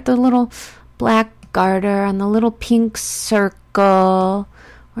heart, the little black garter and the little pink circle.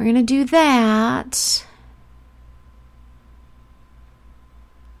 We're going to do that.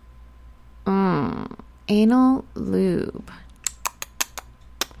 Anal lube.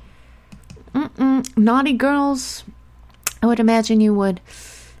 Naughty girls, I would imagine you would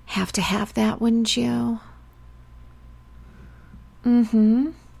have to have that, wouldn't you?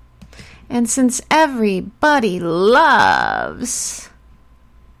 And since everybody loves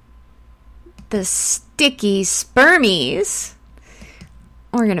the sticky spermies,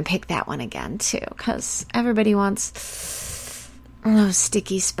 we're going to pick that one again, too, because everybody wants those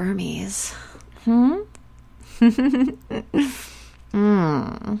sticky spermies.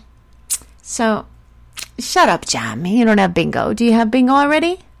 So, shut up, Jam. You don't have bingo. Do you have bingo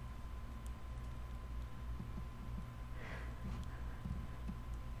already?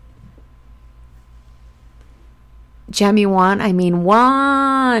 Jam, you won? I mean,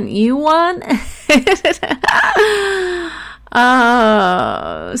 won. You won?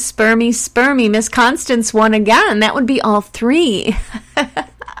 Oh, spermy. Miss Constance won again. That would be all three.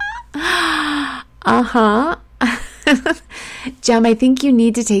 Jem, I think you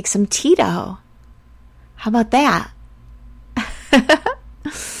need to take some Tito. How about that?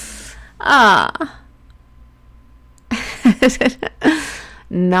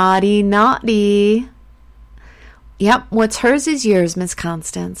 Naughty. Yep, what's hers is yours, Miss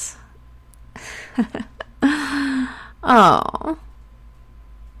Constance. Oh.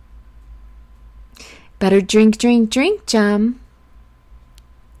 Better drink, Jem.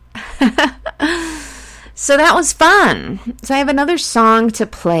 So that was fun. So I have another song to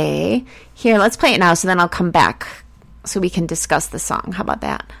play. Here, let's play it now, so then I'll come back so we can discuss the song. How about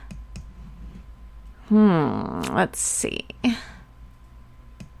that? Let's see.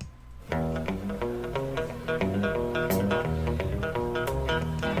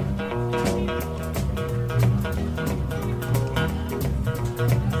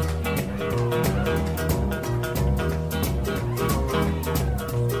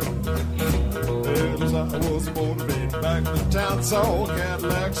 Town saw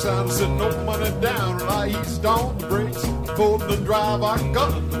Cadillac sign said no money down, right east on the brakes. Pulled the drive, I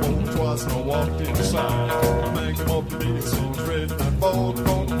got the moon twice and I walked inside. The man came up to me and said, "Red and bald,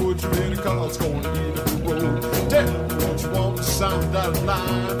 gonna put you in a car, it's gonna get up the road. Tell me what you want to sound out of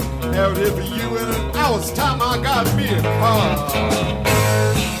line. Out here for you in an hour's time, I got me a car."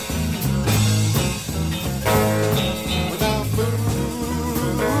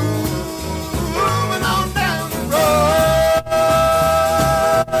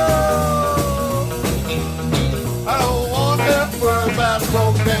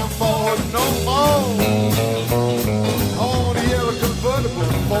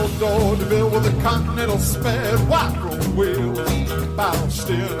 door to build with a continental sped, white chrome wheels, bow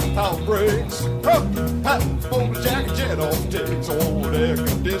steering, power brakes, hat, motor jacket, jet off takes, old air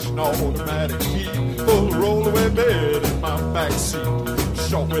conditioned, automatic heat, full rollaway bed in my back seat,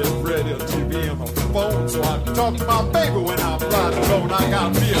 shortwave radio, TV, and my phone, so I can talk to my baby when I'm riding alone. I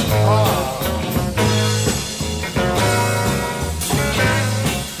got me a car.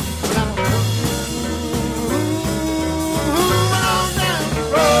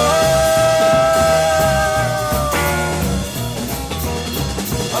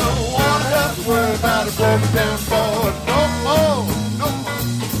 Broken down Ford, no more, no more.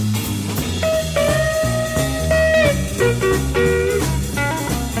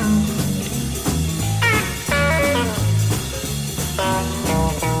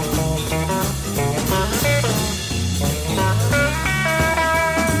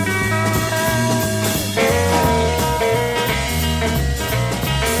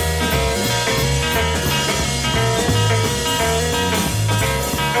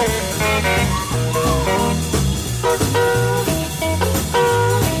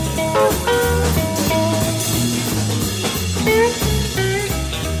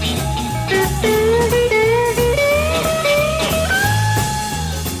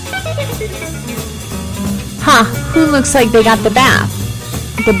 Huh, who looks like they got the bath?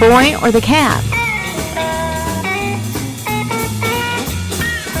 The boy or the cat?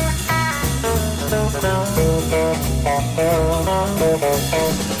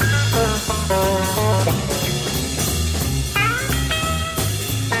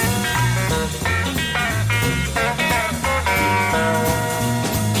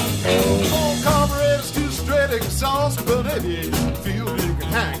 Carburetors, two straight exhaust, but aviation fuel you can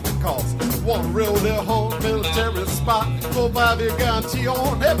hang the cost. Want a real their home military spot. Go buy the guarantee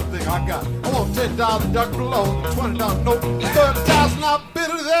on everything I got. I want $10 deductible on the $20 note. 30,000 I bid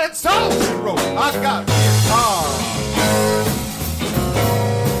it, that's all she wrote. I got me a car.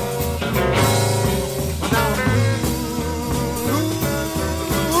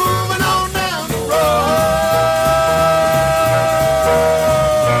 Moving on down the road.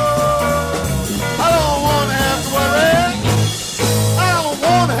 I don't want to have to worry. I don't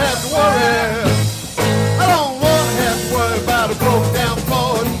want to have to worry. I don't want to have to worry about a broke down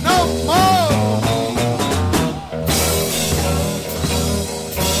Ford no more.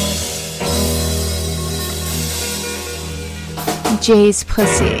 Jay's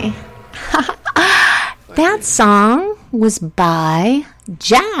Pussy. That song was by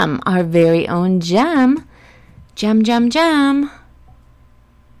Jam, our very own Jam. Jam.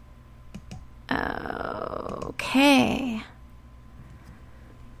 Okay.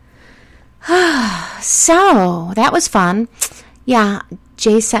 So, that was fun. Yeah,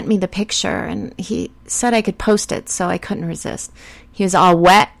 Jay sent me the picture, and he said I could post it, so I couldn't resist. He was all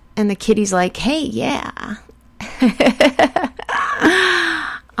wet, and the kitty's like, hey, yeah.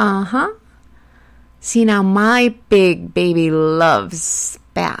 Uh-huh. See, now my big baby loves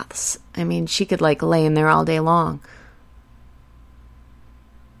baths. I mean, she could, like, lay in there all day long.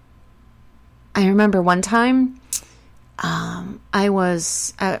 I remember one time, I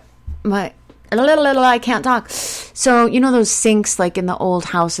was... I can't talk. So, you know those sinks, like in the old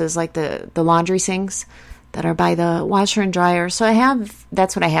houses, like the laundry sinks that are by the washer and dryer? So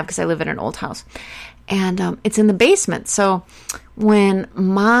that's what I have because I live in an old house. And it's in the basement. So when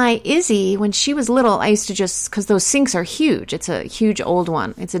my Izzy, when she was little, I used to just, because those sinks are huge. It's a huge old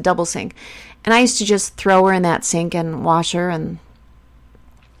one. It's a double sink. And I used to just throw her in that sink and wash her, and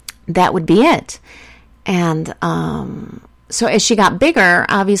that would be it. And so as she got bigger,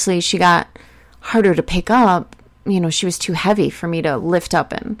 obviously she got harder to pick up. You know, she was too heavy for me to lift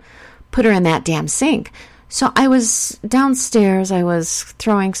up and put her in that damn sink. So I was downstairs, I was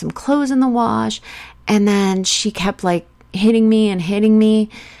throwing some clothes in the wash, and then she kept like hitting me, and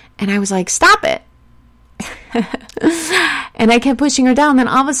I was like, stop it. And I kept pushing her down. Then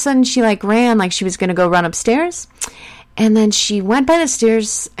all of a sudden she like ran, like she was going to go run upstairs. And then she went by the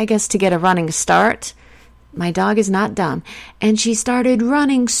stairs, I guess, to get a running start. My dog is not dumb. And she started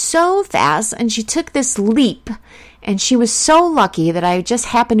running so fast, and she took this leap. And she was so lucky that I just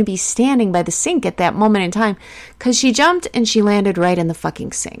happened to be standing by the sink at that moment in time, because she jumped and she landed right in the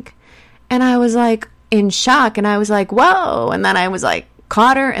fucking sink. And I was like in shock, and I was like, whoa. And then I was like,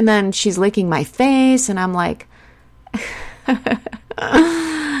 caught her, and then she's licking my face, and I'm like,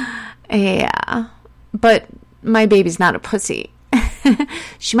 yeah. But my baby's not a pussy.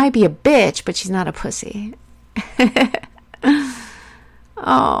 She might be a bitch, but she's not a pussy.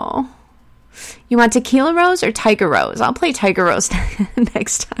 Oh. You want Tequila Rose or Tiger Rose? I'll play Tiger Rose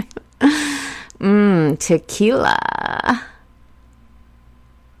next time. Tequila.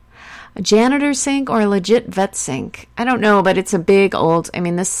 a janitor sink or a legit vet sink. I don't know, but it's a big old,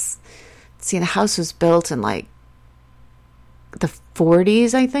 the house was built in like the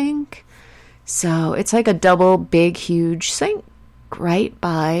 40s, I think. So it's like a double big, huge sink right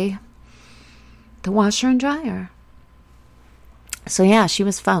by the washer and dryer. So yeah, she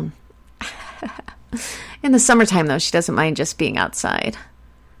was fun. In the summertime, though, she doesn't mind just being outside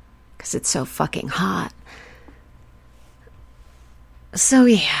because it's so fucking hot. So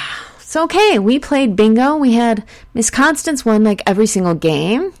yeah, it's okay. We played bingo. We had Miss Constance won like every single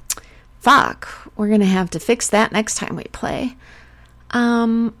game. Fuck, we're gonna have to fix that next time we play.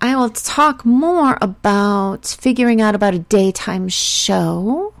 I will talk more about figuring out about a daytime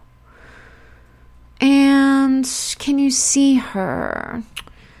show. And can you see her?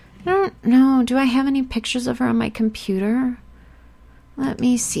 I don't know. Do I have any pictures of her on my computer? Let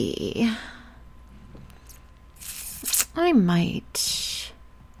me see. I might.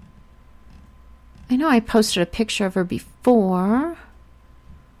 I know I posted a picture of her before.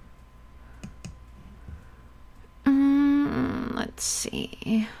 Let's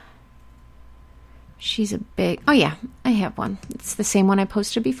see. She's a big... Oh, yeah. I have one. It's the same one I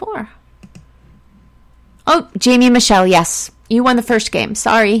posted before. Oh, Jamie Michelle, yes. You won the first game.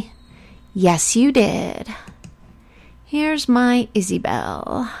 Sorry. Yes, you did. Here's my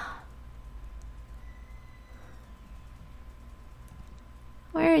Isabel.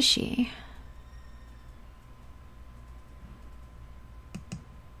 Where is she?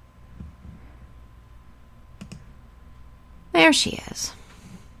 There she is.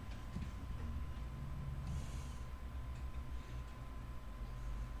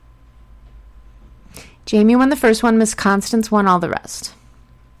 Jamie won the first one. Miss Constance won all the rest.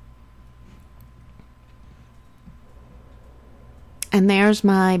 And there's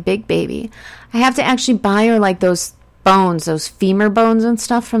my big baby. I have to actually buy her like those bones, those femur bones and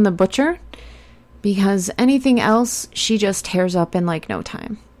stuff from the butcher. Because anything else, she just tears up in like no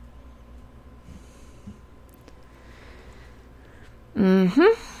time.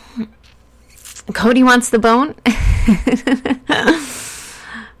 Cody wants the bone.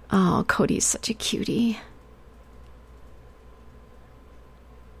 Oh, Cody's such a cutie.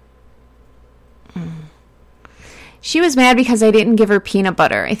 She was mad because I didn't give her peanut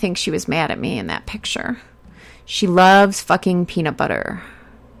butter. I think she was mad at me in that picture. She loves fucking peanut butter.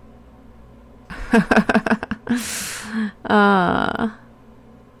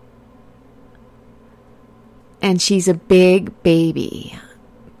 And she's a big baby.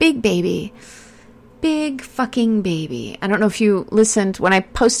 Big baby. Big fucking baby. I don't know if you listened. When I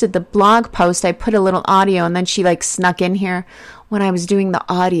posted the blog post, I put a little audio, and then she like snuck in here when I was doing the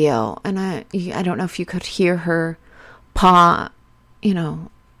audio. And I don't know if you could hear her paw,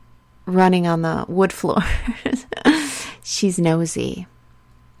 running on the wood floor. She's nosy.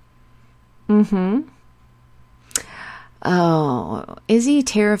 Oh, Izzy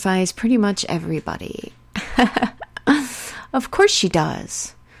terrifies pretty much everybody. Of course she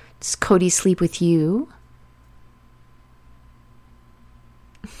does. Does Cody sleep with you?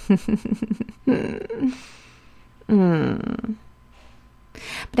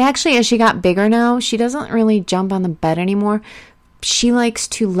 But actually, as she got bigger now, she doesn't really jump on the bed anymore. She likes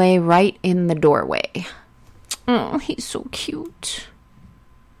to lay right in the doorway. Oh, he's so cute.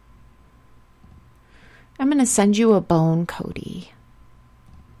 I'm going to send you a bone, Cody.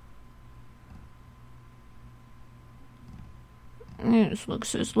 This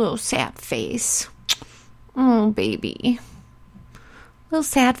looks his little sad face. Oh, baby. Little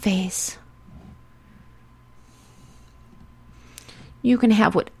sad face. You can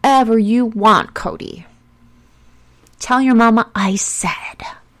have whatever you want, Cody. Tell your mama I said.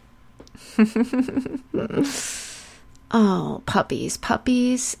 Oh,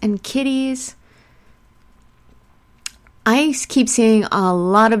 puppies and kitties. I keep seeing a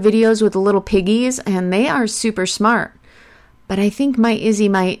lot of videos with the little piggies, and they are super smart. But I think my Izzy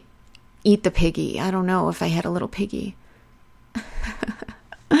might eat the piggy. I don't know if I had a little piggy.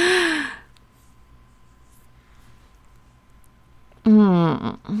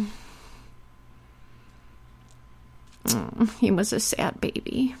 He was a sad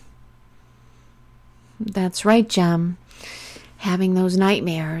baby. That's right, Jem. Having those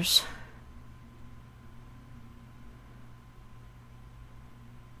nightmares.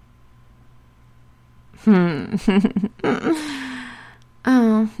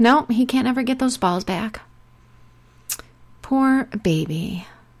 Oh, no, he can't ever get those balls back. Poor baby.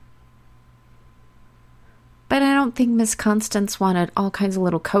 But I don't think Miss Constance wanted all kinds of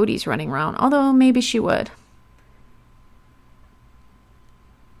little Codys running around, although maybe she would.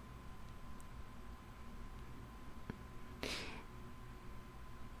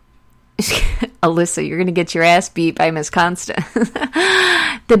 Alyssa, you're going to get your ass beat by Miss Constant.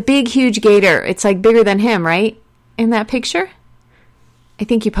 The big, huge gator. It's like bigger than him, right? In that picture? I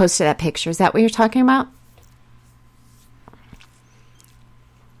think you posted that picture. Is that what you're talking about?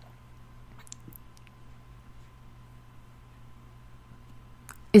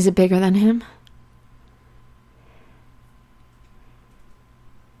 Is it bigger than him?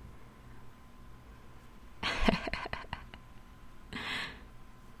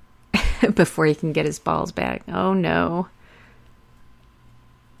 Before he can get his balls back. Oh, no.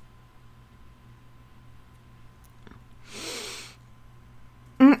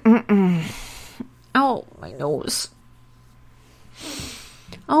 Oh, my nose.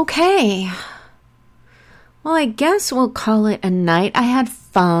 Okay. Well, I guess we'll call it a night. I had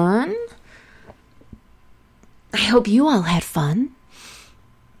fun. I hope you all had fun.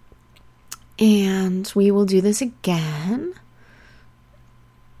 And we will do this again.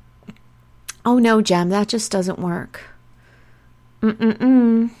 Oh, no, Jem, that just doesn't work.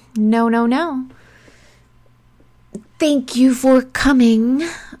 No, no, no. Thank you for coming.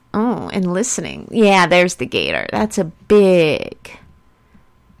 Oh, and listening. Yeah, there's the gator. That's a big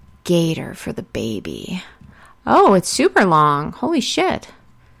gator for the baby. Oh, it's super long. Holy shit.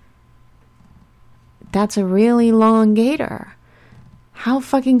 That's a really long gator. How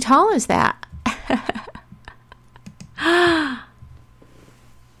fucking tall is that?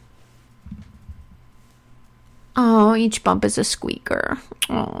 Oh, each bump is a squeaker.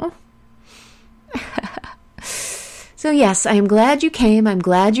 Oh. So yes, I am glad you came. I'm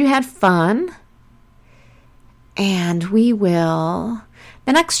glad you had fun. And we will...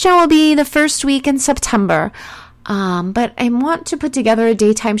 The next show will be the first week in September. But I want to put together a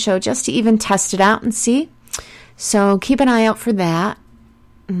daytime show just to even test it out and see. So keep an eye out for that.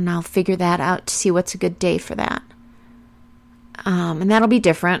 And I'll figure that out to see what's a good day for that. And that'll be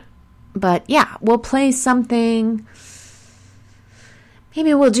different. But yeah, we'll play something.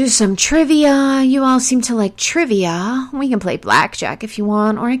 Maybe we'll do some trivia. You all seem to like trivia. We can play blackjack if you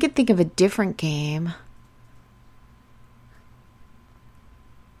want. Or I could think of a different game.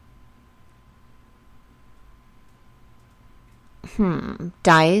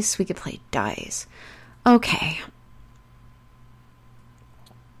 Dice. We could play dice. Okay.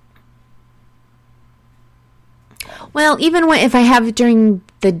 Well, even if I have it during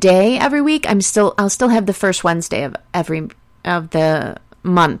the day every week, I'll still have the first Wednesday of the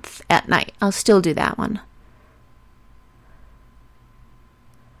month at night. I'll still do that one.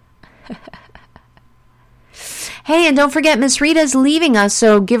 Hey, and don't forget, Miss Rita's leaving us,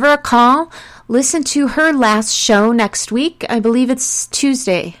 so give her a call. Listen to her last show next week. I believe it's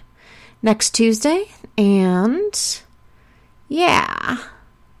Tuesday. Next Tuesday. And yeah.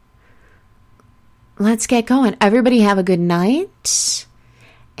 Let's get going. Everybody have a good night.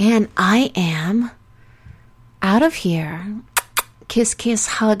 And I am out of here. Kiss, kiss,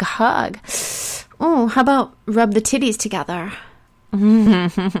 hug, hug. Oh, how about rub the titties together?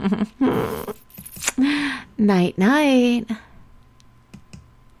 Night, night.